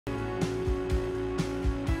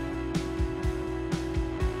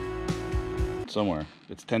somewhere.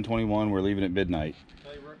 It's 10:21. We're leaving at midnight.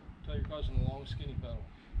 Tell your cousin the long skinny pedal.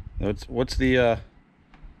 What's the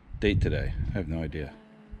date today? I have no idea.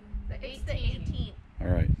 The 18th. All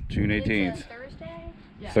right, June 18th. It's a Thursday?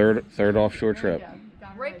 Yeah. Third offshore trip.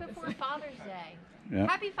 Right before Father's Day. Yeah.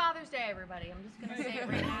 Happy Father's Day, everybody. I'm just going to say it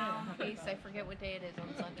right now in case I forget what day it is on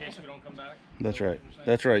Sunday. In case we don't come back. That's right.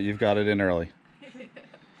 That's right. You've got it in early.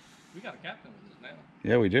 We got a captain with us now.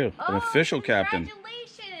 Yeah, we do. An official captain.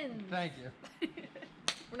 Congratulations! Thank you.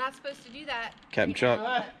 We're not supposed to do that. Captain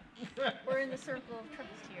Chuck. We're in the circle of trust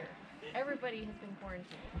here. Everybody has been quarantined.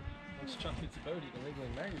 Once Chuck gets a boat, he can legally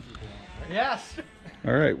marry people. Right? Yes.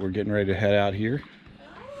 All right, we're getting ready to head out here.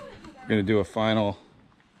 We're gonna do a final.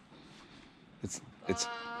 It's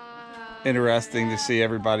interesting to see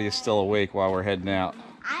everybody is still awake while we're heading out.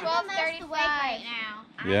 I'm almost awake right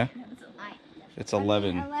now. Yeah. It's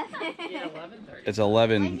 11. Yeah, 11:30. It's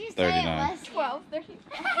What'd you say 11:39, it was?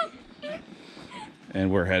 12:30.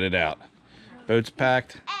 and we're headed out. Boat's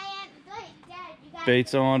packed. Hey, Dad, you gotta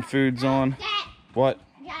Bait's on. Food's on. Dad, What?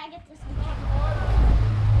 you gotta get this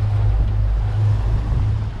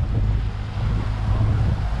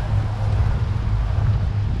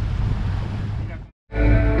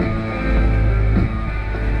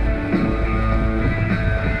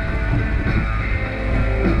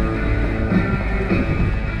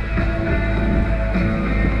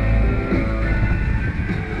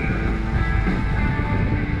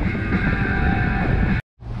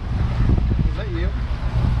Is that you?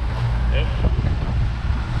 Yep.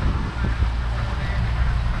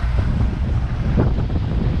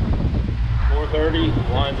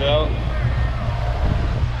 Lines out.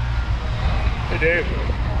 Hey, Dave.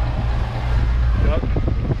 Chuck.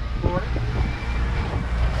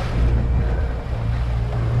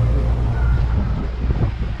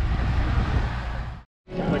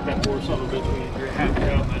 Like that poor son of a bitch when you're happy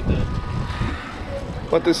out like that.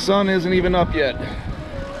 But the sun isn't even up yet,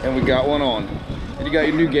 and we got one on. And you got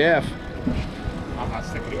your new gaff. I'm not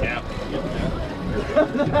sticking a gap.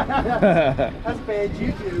 That's bad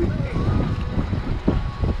juju.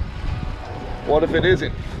 What if it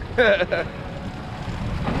isn't?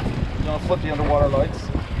 I'll flip the underwater lights.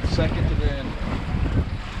 Second to the end.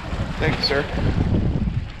 Thank you, sir.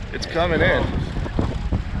 It's coming in.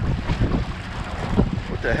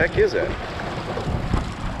 What the heck is that?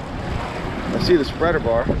 I see the spreader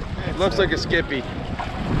bar. It looks like a skippy.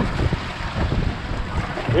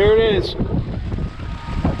 Here it is.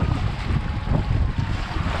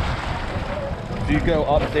 If you go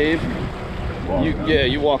up, Dave,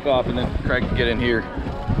 you walk up and then Craig can get in here.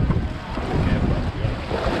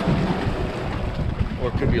 Or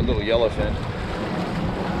it could be a little yellowfin.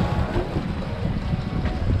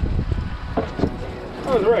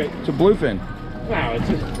 I was right. It's a bluefin. No, it's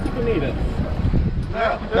just bonita.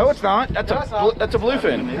 No, it's not. That's a bluefin. That's a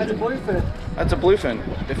bluefin. That's a bluefin.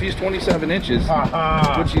 If he's 27 inches,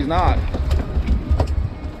 which he's not.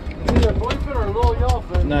 Either a bluefin or a little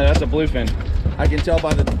yellowfin. No, that's a bluefin. I can tell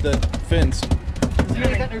by the fins. He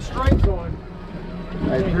ain't got no stripes on.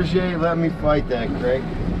 I appreciate you letting me fight that, Craig.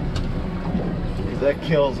 That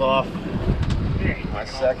kills off my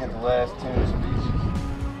second to last tuna species.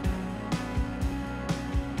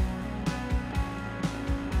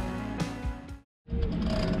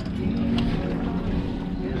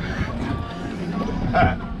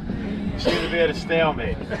 Seem to be at a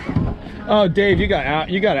stalemate. Oh, Dave, you got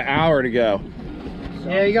an hour to go.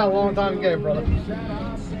 Yeah, you got a long time to go, brother.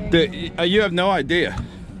 You have no idea.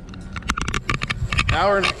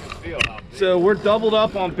 Hour and so we're doubled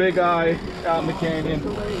up on Bigeye out in the canyon.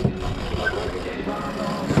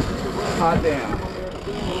 Hot damn.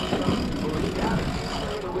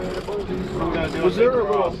 Was there a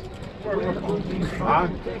little... Huh?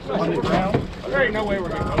 On the ground? There ain't no way we're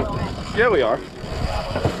gonna go. Yeah, we are.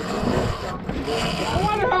 I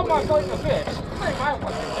wonder how am I fighting the fish? This ain't my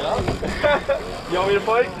fucking job. You want me to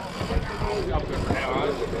fight?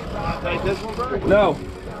 Take this one, bro? No.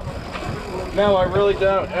 No, I really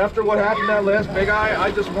don't. After what happened that last Bigeye,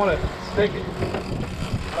 I just want to stick it.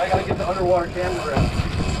 I gotta get the underwater camera out.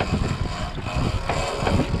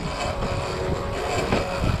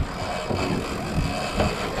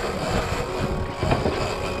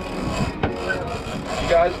 You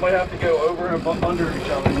guys might have to go over and under each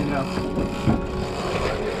other, you know.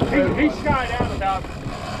 He shied out about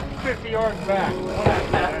 50 yards back.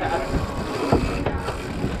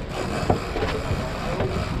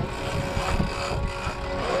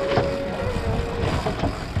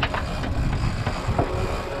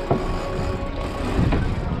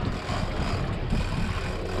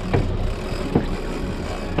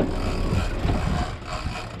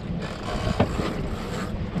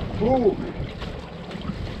 Ooh.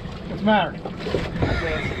 What's the matter?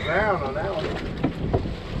 Dancing around on that one.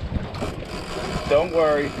 Don't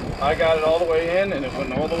worry. I got it all the way in and it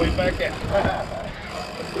went all the way back out.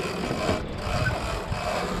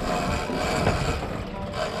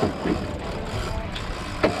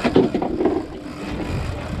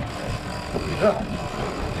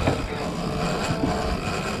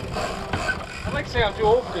 I'd like to say I'm too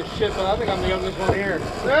old for this shit, but I think I'm the youngest one here.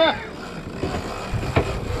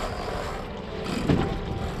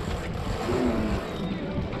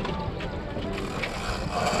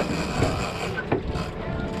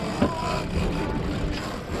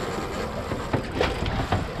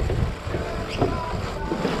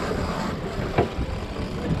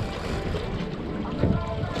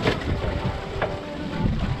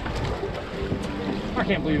 I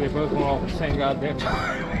can't believe they both went off at the same goddamn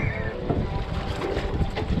time.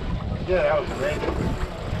 Yeah, that was great.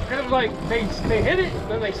 It was like they hit it,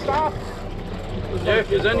 then they stopped. Yeah,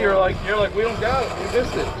 because then you're like, we don't got it. We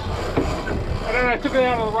missed it. And then I took it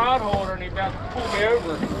out of the rod holder and he about pulled me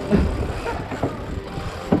over.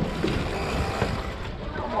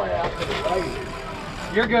 I'm way out to the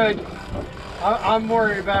right. You're good. I'm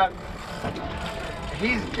worried about.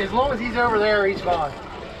 As long as he's over there, he's fine.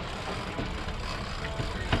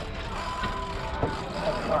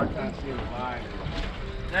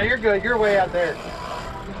 No, you're good. You're way out there.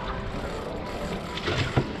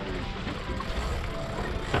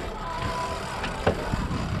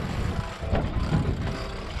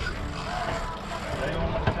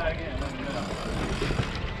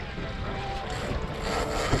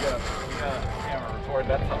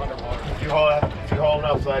 That's the underwater. Did you haul it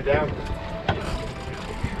upside down?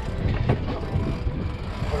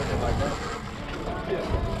 Put it in like that. Yeah.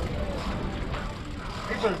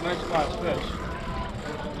 These are nice class fish.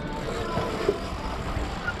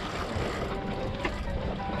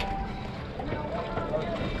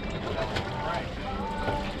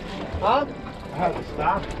 Huh? I had to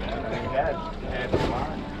stop it, man. I mean, Dad had to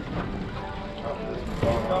mind.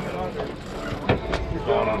 Coming under. He's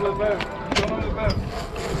going on the boat. He's going on the boat.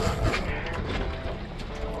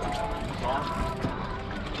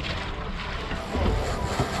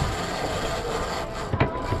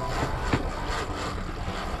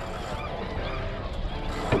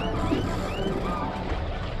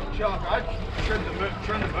 Chuck, I turned the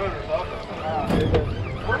motors off.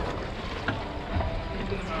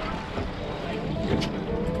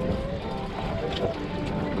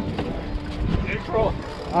 Neutral.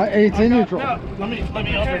 It's in neutral. No, let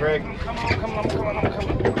me under. Greg. Come on.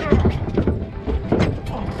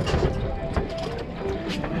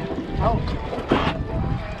 Oh.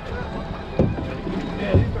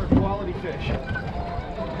 Yeah, these are quality fish.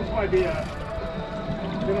 This might be a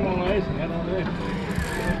get them on ice and head on in.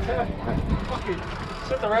 Fucking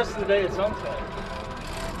sit the rest of the day at sunset.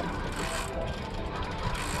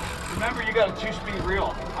 Remember, you got a 2-speed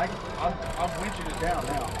reel. I'm winching it down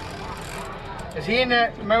now. Is he in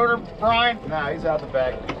that motor, Brian? Nah, he's out the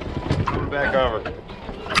back. Coming back over.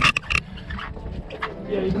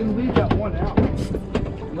 Yeah, you can leave that one out.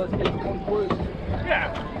 Let's get one close.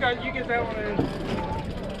 Yeah, you get that one in.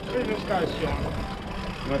 Here's this guy's showing.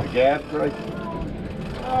 You want the gas, Greg?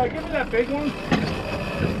 Give me that big one.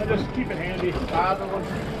 I just keep it handy.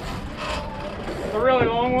 The really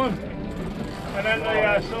long one. And then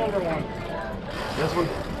the silver one. This one?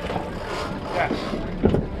 Yes.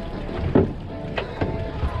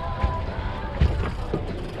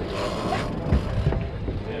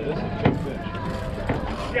 Yeah, this is a big fish.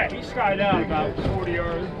 Yeah, he skied out about 40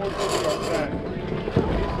 yards back.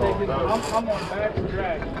 I'm on back to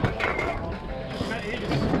drag.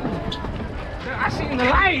 I seen the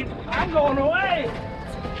light. I'm going away.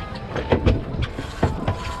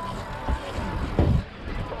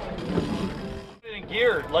 In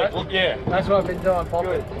gear, like, yeah. That's what I've been doing, Paul.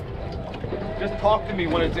 Good. Just talk to me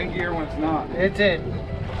when it's in gear, when it's not. It's in.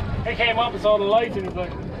 He came up and saw the lights and he's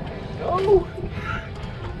like, oh.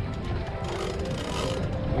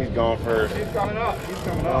 He's going for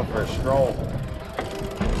a stroll.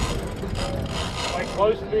 Like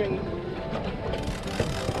close to being.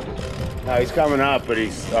 No, he's coming up, but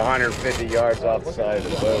he's 150 yards off the side of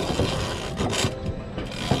the boat.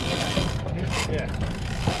 Yeah.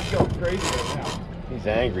 He's going crazy right now. He's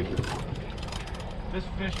angry. This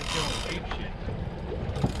fish is doing ape shit.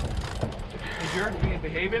 If you're being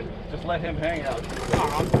behaving, just let him hang out.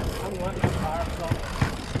 I'm letting him tire himself.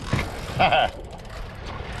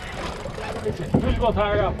 Who's going to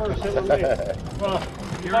tire out first? Hit with me. Well,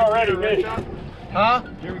 you're already me. Huh?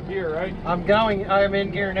 You're in gear, right? I'm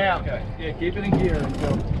in gear now. Okay. Yeah, keep it in gear and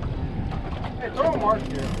go. Hey, throw a mark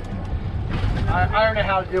here. I don't know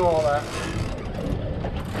how to do all that.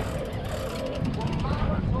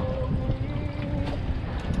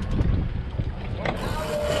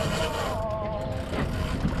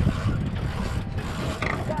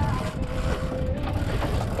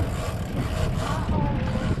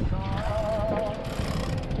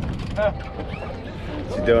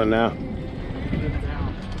 he doing now?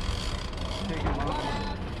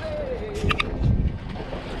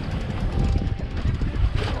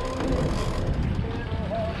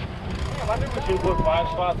 I think we should put 5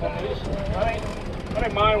 spots on these. I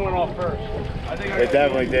think mine went off first. I think It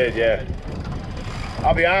definitely did, yeah.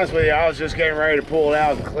 I'll be honest with you, I was just getting ready to pull it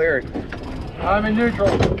out and clear it. I'm in neutral.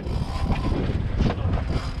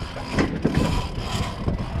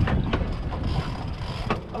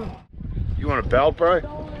 You want a belt, bro?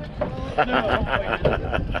 Out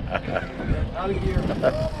of gear.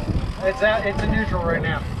 It's in neutral right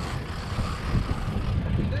now.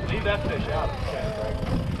 leave that fish out.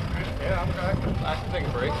 Yeah, I'm okay. I can take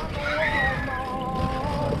a break.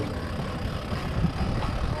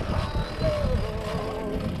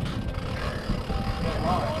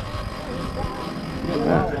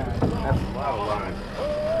 That's a lot of line.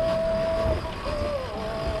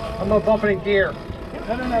 I'm gonna bump it in gear.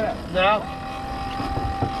 No. No?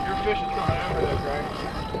 Your fish is coming over there, Greg.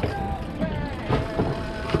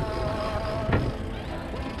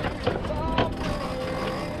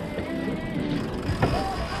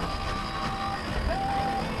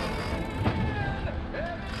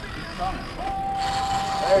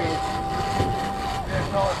 There he is.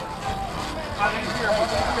 Go.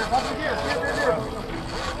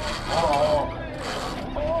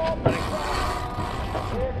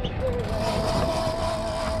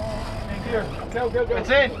 It's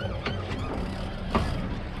in.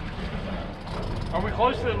 Are we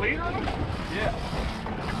close to the leader? Yeah.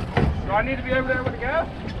 Do I need to be over there with the guy?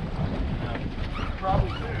 Probably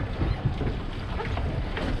do.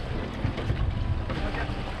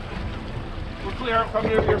 We're clear. I'm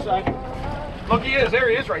coming over your side. Look, he is. There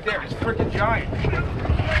he is right there. He's freaking giant.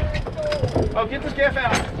 Oh, get this gaff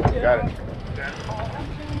out. Got it.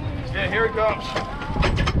 Yeah, here he comes.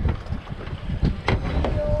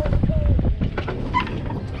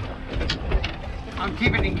 I'm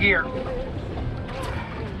keeping it in gear.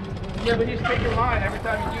 Yeah, but he's taking line every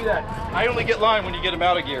time you do that. I only get line when you get him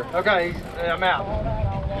out of gear. Okay, I'm out.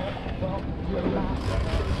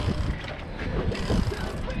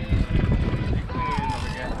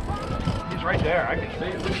 He's right there. I can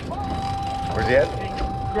see him. Where's he at?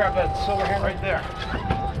 Grab that silver hand right there.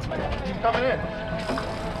 He's coming in.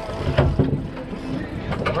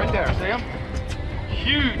 Right there. See him?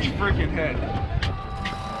 Huge freaking head.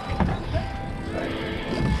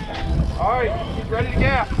 All right, he's ready to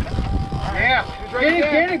gap. Yeah. He's ready to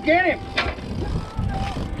gap. Get him.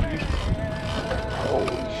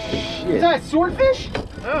 Holy shit. Is that a swordfish?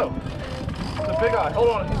 No. It's a big eye. Hold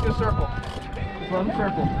on, he's gonna circle. Just let him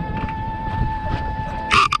circle.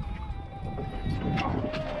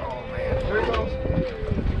 Oh man, here he comes.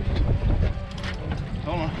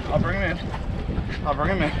 Hold on, I'll bring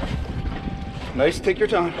him in. Nice, take your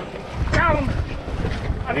time. Got him!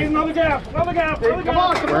 I need another gap, Come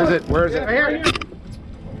on. Where is it? Where is it? Right here.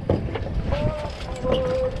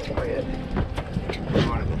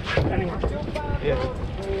 Anywhere. Yeah.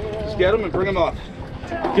 Just get him and bring him up.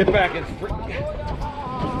 Get back and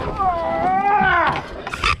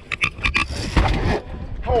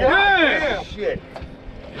Oh, yeah. shit.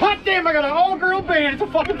 Hot damn, I got an all-girl band. It's a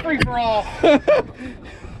fucking free-for-all.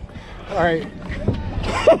 All right.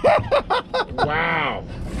 Wow.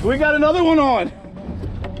 We got another one on.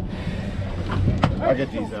 I'll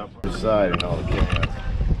get these out from the side and all the chaos.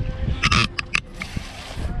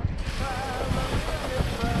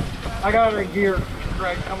 I got it in gear,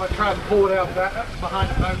 Greg. I'm gonna try to pull it out back behind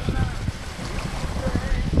the boat.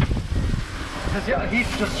 Cause he's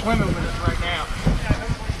just swimming with us right now.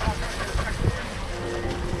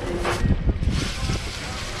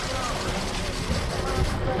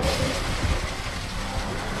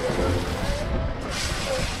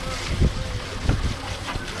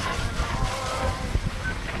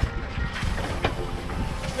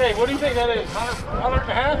 Hey, what do you think that is? 100 and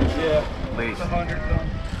a half? Yeah. At least. It's 100 ton.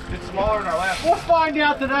 It's smaller than our last one. We'll find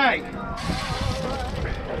out today.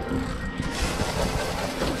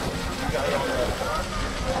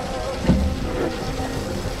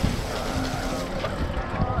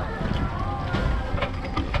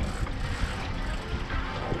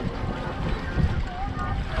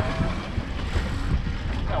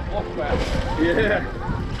 Yeah.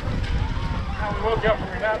 Now we woke up from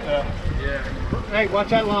your nap though. Yeah. Hey, watch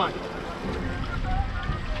that line.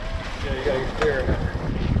 Yeah, you gotta get clear.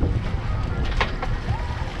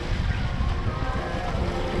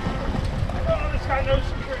 Oh, this guy knows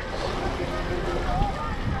some tricks.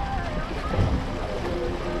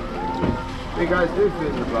 Big guys do fit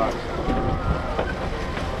in the box.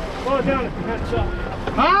 Slow it down if you catch up.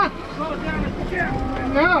 Huh? Slow it down if you can.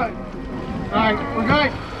 No. All right, we're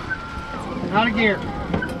good. Out of gear.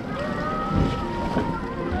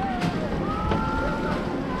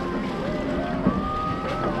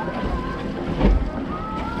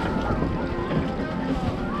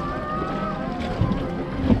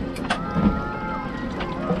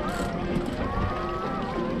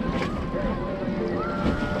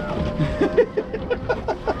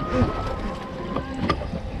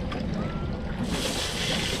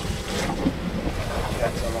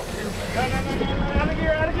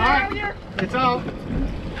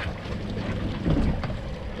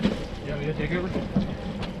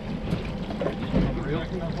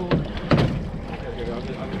 pull it. Okay,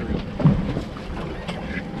 I'm gonna reel.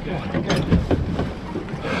 Yeah, okay.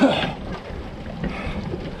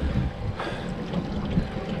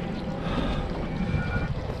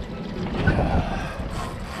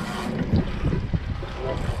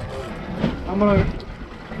 I'm gonna.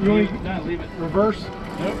 You want to Leave it. reverse?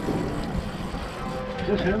 Nope. Is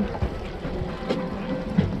this him? Is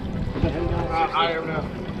that him down? I don't know.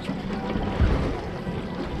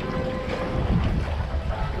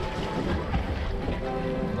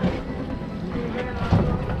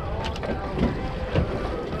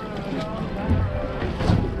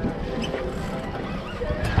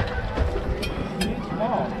 He's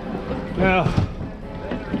small. Now,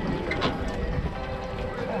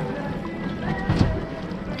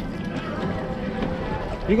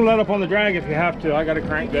 you can let up on the drag if you have to. I got to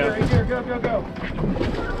crank down. Right here, go, go, go.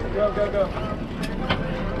 Go, go, go.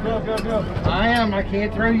 Go, go, go. I am. I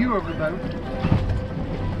can't throw you over the boat.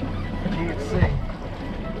 I can't see.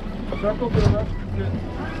 Circle to the left.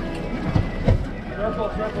 Circle,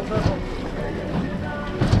 circle, circle.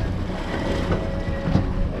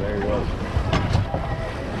 Oh, there he was.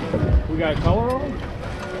 We got color on? I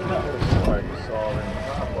just saw it in the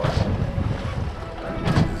top part.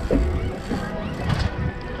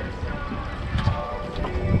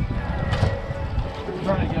 I'm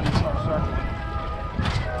trying to get him to start circling.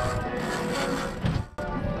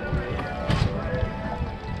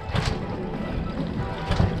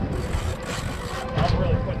 I'm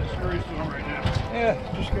really putting the screws to him right now. Yeah,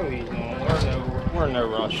 just go easy on him. We're in no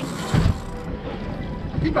rush.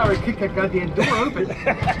 He probably kicked that goddamn door open.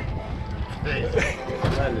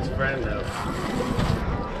 Letting his friend know.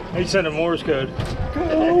 He sent a Morse code.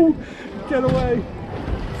 Go! Get away!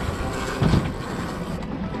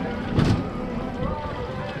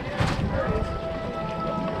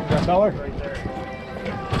 Got color? Right there.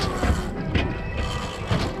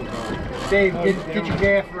 Dave, get your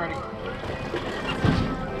gaff ready.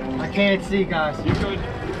 I can't see, guys. You good?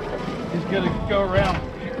 He's gonna go around.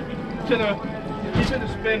 He's gonna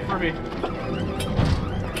spin for me.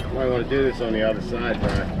 Might want to do this on the other side,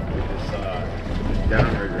 Brian. With this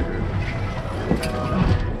downrigger.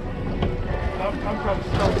 I'm from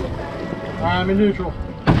Stoke. I'm in neutral.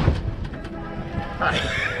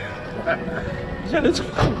 He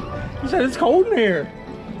said it's cold in here.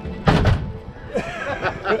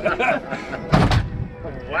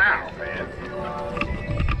 Wow, man.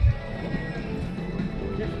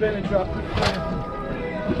 Keep spinning, Chuck. Keep spinning.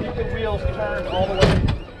 Keep the wheels turned all the way.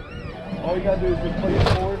 All you gotta do is just push it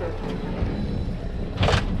forward.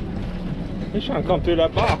 He's trying to come through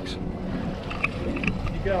that box.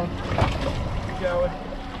 Keep going. Keep going.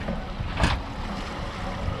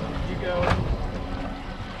 Keep going.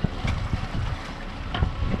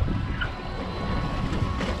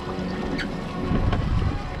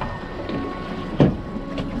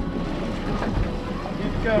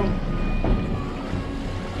 Keep going.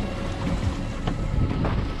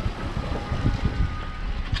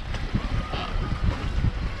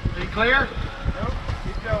 Are you clear? Nope.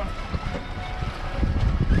 Keep going.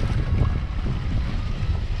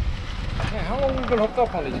 Yeah, how long have we been hooked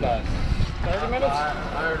up on these guys? 30 minutes? I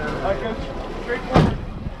don't know. All right, go straight forward.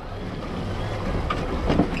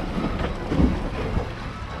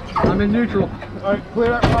 I'm in neutral. All right, clear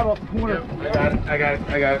that rod off the corner. Yep, I got it. I got it.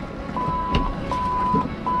 I got it.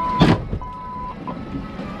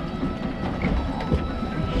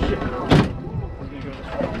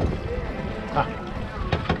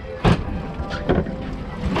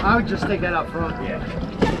 I would just take that up front. Yeah.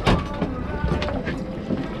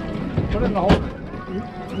 Put it in the hole.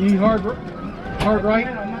 You need hard right?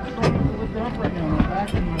 Man, I'm not strong to lift it up right now. I'm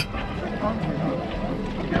back in my arms right now.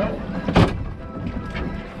 Go.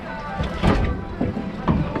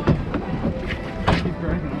 Keep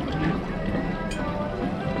dragging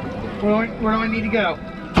on. Where do I need to go?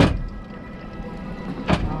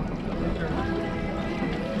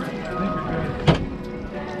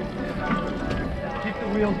 Keep the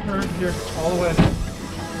wheels turned here all the way.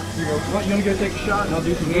 Here you go. You want to go take a shot and I'll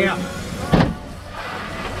do some Yeah.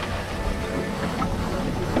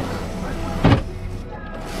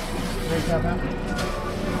 Ready to tap out?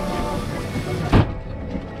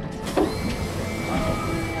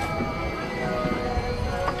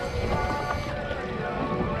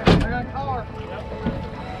 I got a collar.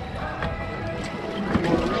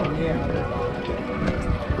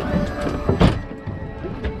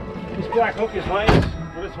 This black hook is nice,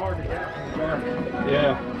 but it's hard to get from the back.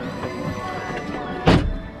 Yeah.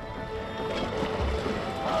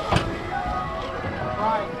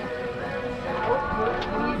 Right.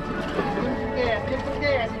 Get some gas. Get some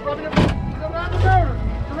gas. He's running the motor. He's around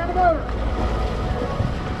the motor.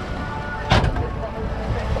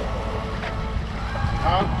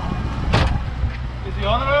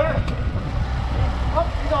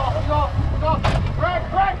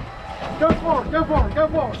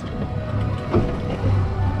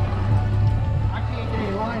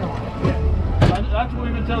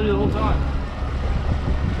 telling you the whole time.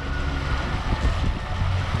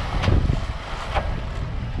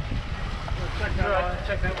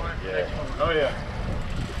 Check that one. Yeah. Oh yeah.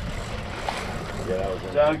 Yeah, that was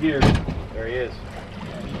It's out of gear. There he is.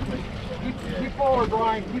 Keep forward,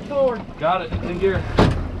 Brian. Keep forward. Got it. It's in gear.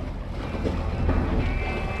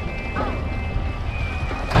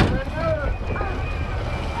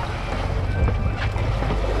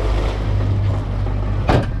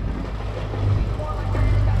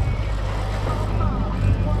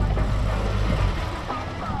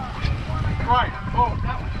 Right. Oh,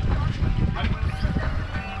 that one.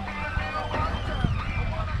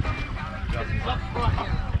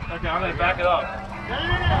 Okay, I'm gonna back it up.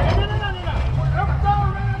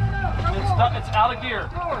 No. It's out of gear.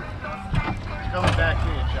 He's coming back to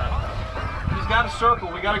you, Chuck. He's got a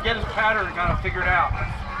circle. We got to get his pattern kind of figured out.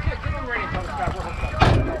 Get him ready to come back.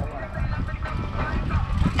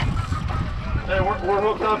 Hey, we're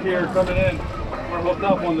hooked up here coming in. We're hooked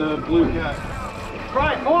up on the blue cat.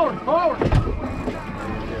 Right, forward. Forward?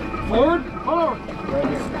 Forward. Right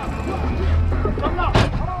here. Come up.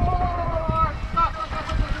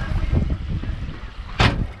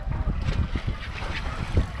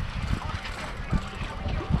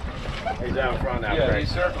 He's out front now, Yeah, Craig.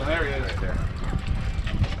 he's circling. There he is. Right there.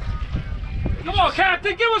 Come on,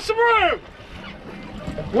 Captain, give us some room.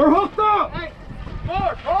 We're hooked up. Hey,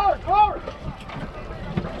 forward.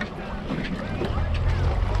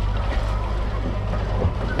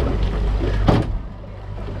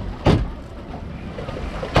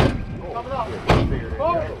 Coming up.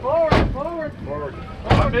 Forward.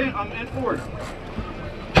 I'm in forward.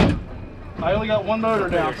 I only got one motor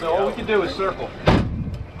down, so all we can do is circle.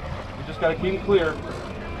 We just got to keep him clear. I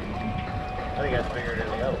think that's bigger than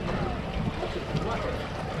the other. Right here.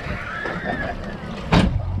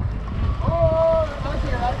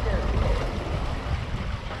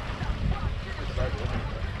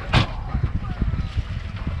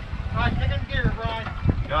 All right, kick in gear, Brian.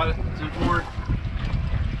 Got it. It's in forward.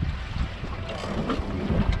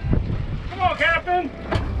 Come on, Captain.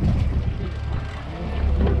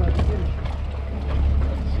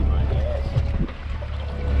 See my ass.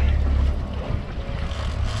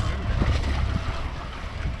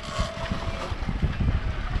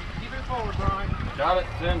 Keep it forward, Brian. Got it.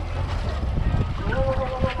 It's in.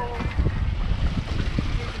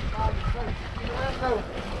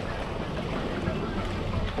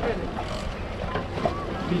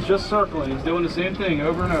 He's just circling. He's doing the same thing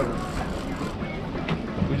over and over.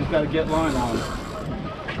 We just got to get line on him.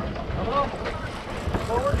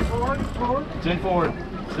 Forward. It's in forward.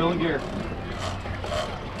 Still in gear.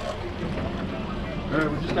 All right,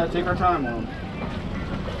 we just got to take our time on him.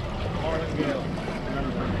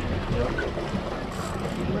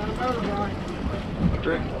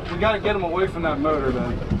 Great. We got to get him away from that motor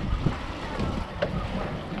then.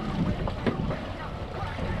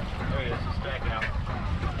 There he is. He's back out.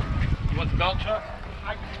 You want the belt, Chuck?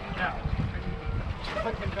 Now,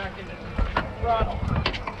 put him back in there. Throttle.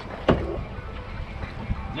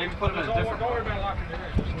 Maybe put him in a different. Don't worry about locking it in.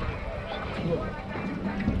 Just let it.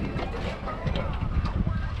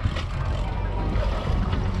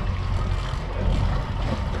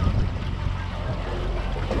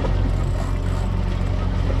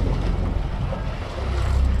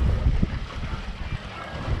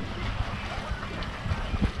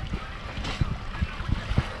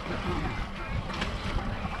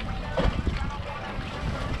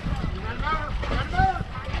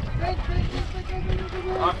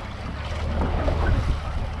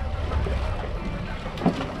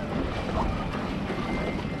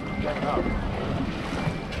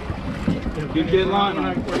 Good get line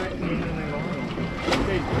on him.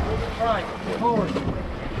 Okay, right, forward.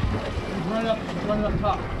 Run up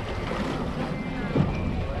top.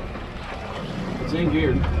 It's in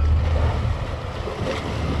gear.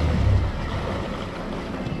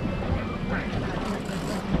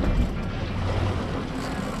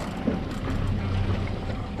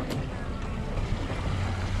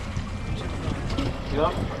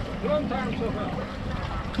 Yep. Don't tire himself out.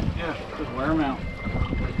 Yeah, just wear him out.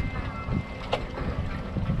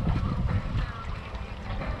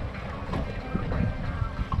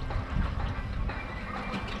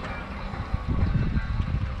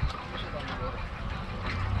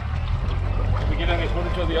 Any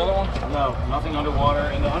footage of the other one? No, nothing underwater.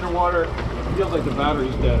 And the underwater feels like the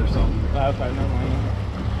battery's dead or something. Okay, never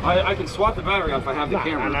mind. I can swap the battery out if I have the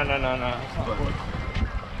camera. No. But-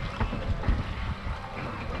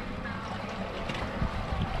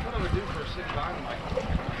 What do we do for a sick dynamite?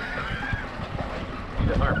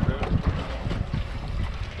 Need a harpoon.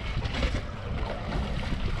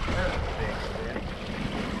 There's a big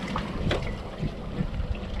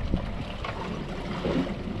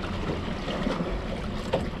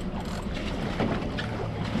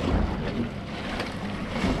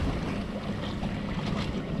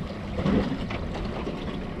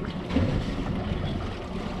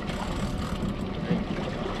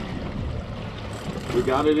We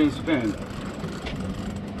got it in spin.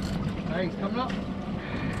 Hey, he's coming up.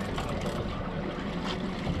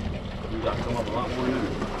 We got to come up a lot more than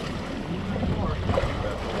that.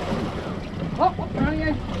 Oh, down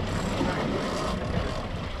again.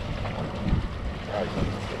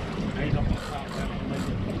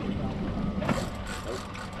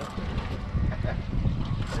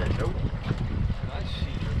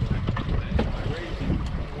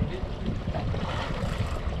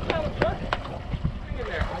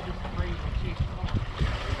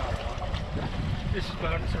 This is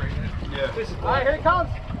bonus right now. Yeah. This is All right, here he comes.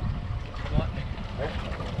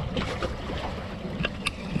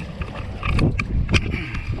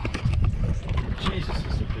 Jesus,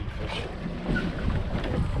 this is a big fish.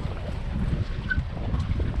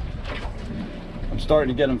 I'm starting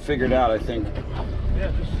to get him figured out, I think.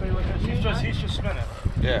 Yeah, just say like this. He's just spinning.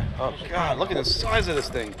 Yeah. Oh God, look at the size of this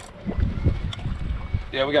thing.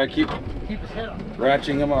 Yeah, we gotta keep Keep his head up.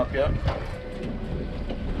 ratcheting him up. Yep.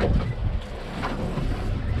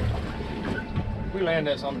 We land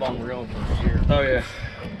that some bum reel for a year. Oh yeah.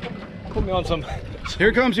 Put me on some. Here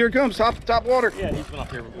it comes. Here it comes. Top water. Yeah, he's been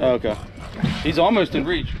up here before. Oh, okay. He's almost in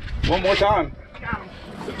reach. One more time.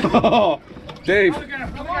 Oh, Dave.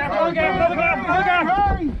 Another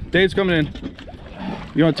guy. Dave's coming in.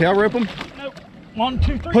 You want to tail rope him? Nope. 1,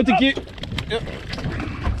 2, 3. Put the gear. Yep.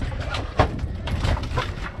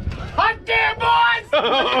 Hot damn, boys!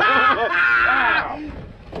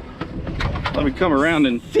 Let me come around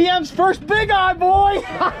and. CM's first Bigeye, boy!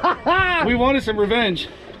 We wanted some revenge.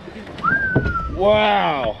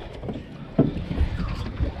 Wow.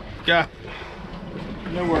 Yeah.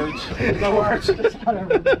 No words. No words. We're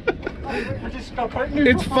just gonna put it in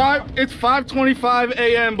It's 5:25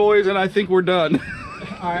 a.m. boys, and I think we're done.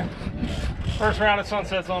 All right. First round of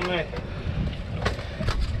sunsets on me.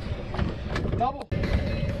 Double.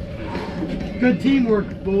 Good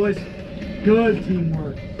teamwork, boys. Good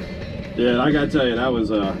teamwork. Yeah, I gotta tell you, that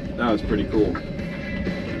was pretty cool.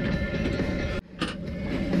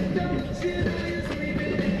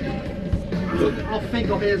 I'll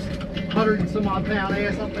finkel his 100 and some odd pound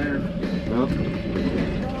ass up there. Well.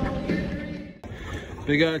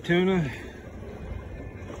 Bigeye tuna.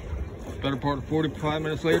 Better part of 45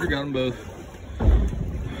 minutes later, got them both.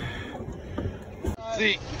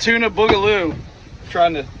 The tuna boogaloo.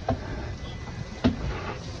 Trying to.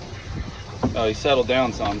 Oh, he settled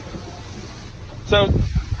down some. So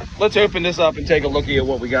let's open this up and take a look at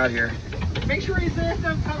what we got here. Make sure his ass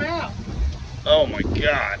doesn't come out. Oh my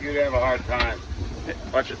God, you'd have a hard time.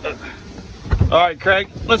 Watch it. All right, Craig,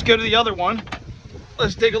 let's go to the other one.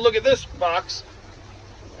 Let's take a look at this box.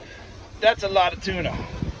 That's a lot of tuna.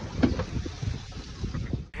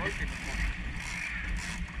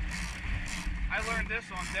 I learned this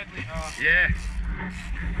on Deadly. Yeah.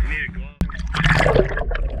 Need a glove.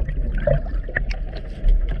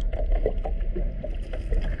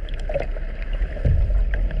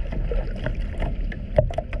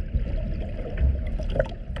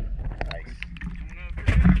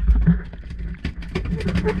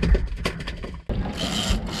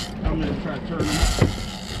 I'm gonna try to turn him.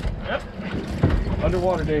 Yep.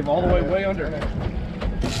 Underwater, Dave, all the way under.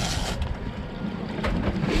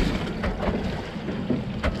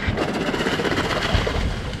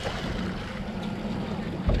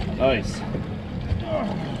 Nice.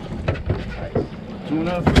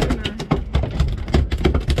 Tuna.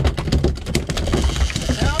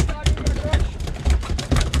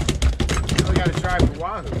 I gotta try for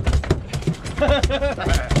wahoo.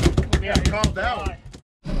 Yeah, calm down.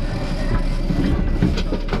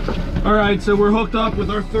 All right, so we're hooked up with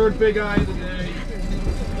our third bigeye of the day.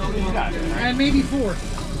 And maybe fourth.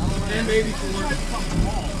 And maybe four.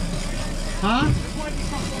 Huh? This might be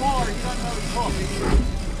something smaller. He doesn't know he's hooked.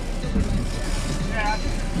 Yeah, I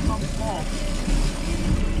think it's something small.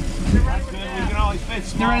 That's good. We can always fit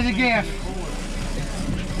small. They're ready to gaff.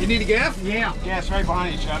 You need a gaff? Yeah. Yeah, it's right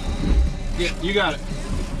behind you, Chuck. Yeah, you got it.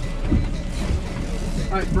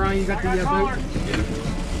 All right, Brian, you got the boat. Collar.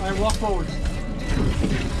 All right, walk forward.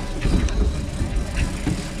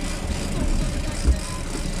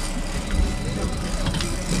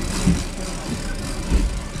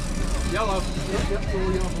 Yellow. Yep,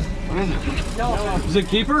 yellow. What is it? Yellow. Is it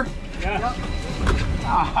keeper? Yeah.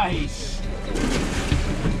 Nice.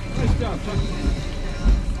 Nice job, Chuck.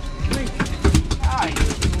 Nice.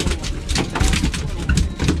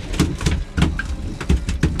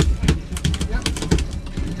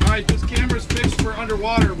 All right, this camera's fixed for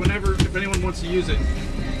underwater whenever, if anyone wants to use it.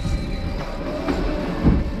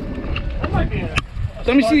 That might be a.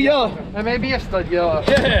 Let me see the yellow. That may be a stud yellow.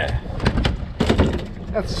 Yeah.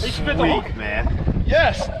 That's He spit the hook. sweet, man.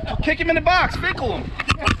 Yes. Kick him in the box. Finkle him. I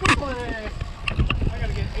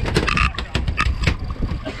gotta get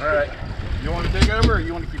 8. All right. You want to take over or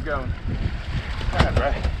you want to keep going? Go ahead,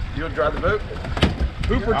 Ray. You want to drive the boat?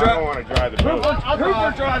 Hooper I don't want to drive the boat.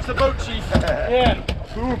 Hooper drives the boat, Chief. Yeah.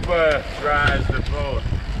 Hooper drives the boat.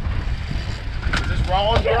 Is this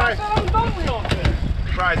rolling, Yeah, I Brian? thought I was boat wheel up there.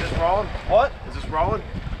 Brian, is this rolling? What? Is this rolling?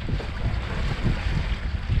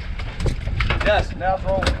 Yes, now it's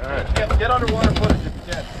rolling. All right. Get underwater footage if you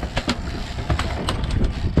can.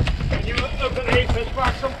 Can you open the 8-fish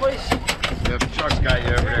box someplace? Yeah, Chuck's got you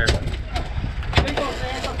over there. There you go,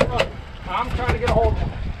 Sam. Up front. I'm trying to get a hold of him.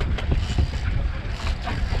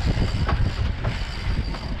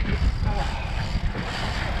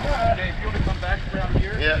 Dave, you want to come back around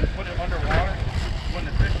here? Yeah. And put it underwater when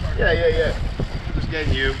the fish start. Yeah. Just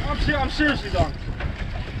getting you. I'm seriously done.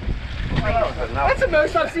 Now, That's the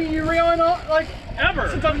most I've seen you reeling on, like, Ever.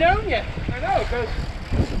 since I've known you. I know, because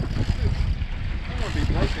I'm going to be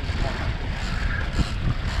broken.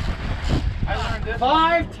 I learned this.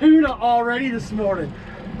 5 tuna already this morning.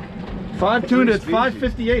 5 tuna, it's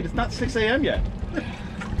 5:58. It's not 6 a.m. yet.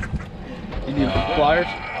 You need pliers?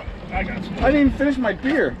 I got you. I didn't even finish my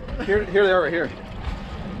beer. Here they are right here.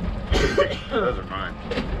 those are mine.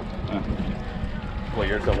 Well,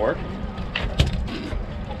 yours don't work?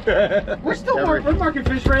 We're still we're marking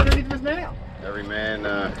fish right underneath us now. Every man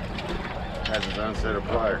has his own set of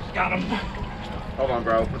pliers. Got him. Hold on,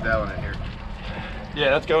 bro. Put that one in here. Yeah,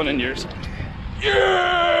 that's going in yours.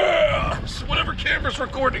 Yeah! So whatever camera's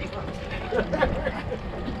recording.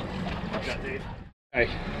 Okay,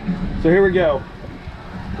 so here we go.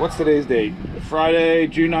 What's today's date? Friday,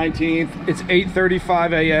 June 19th. It's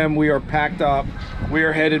 8:35 a.m. We are packed up. We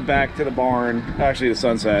are headed back to the barn. Actually, the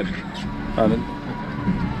sunset.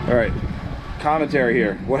 All right, commentary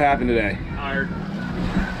here. What happened today? Tired.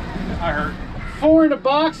 I hurt. 4 in the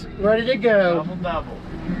box, ready to go.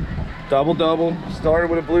 Double. Started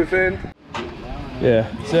with a bluefin. Yeah,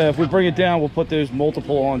 so if we bring it down, we'll put those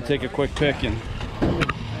multiple on, take a quick pick, and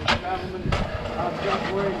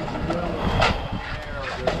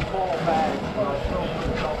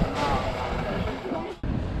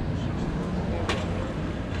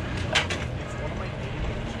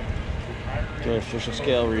do official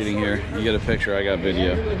scale reading here. You get a picture, I got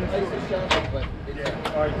video.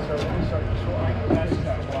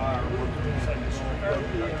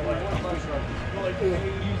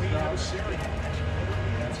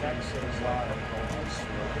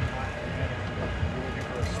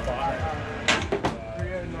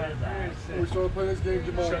 We're still playing this game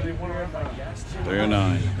tomorrow.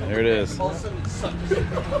 309. There it is.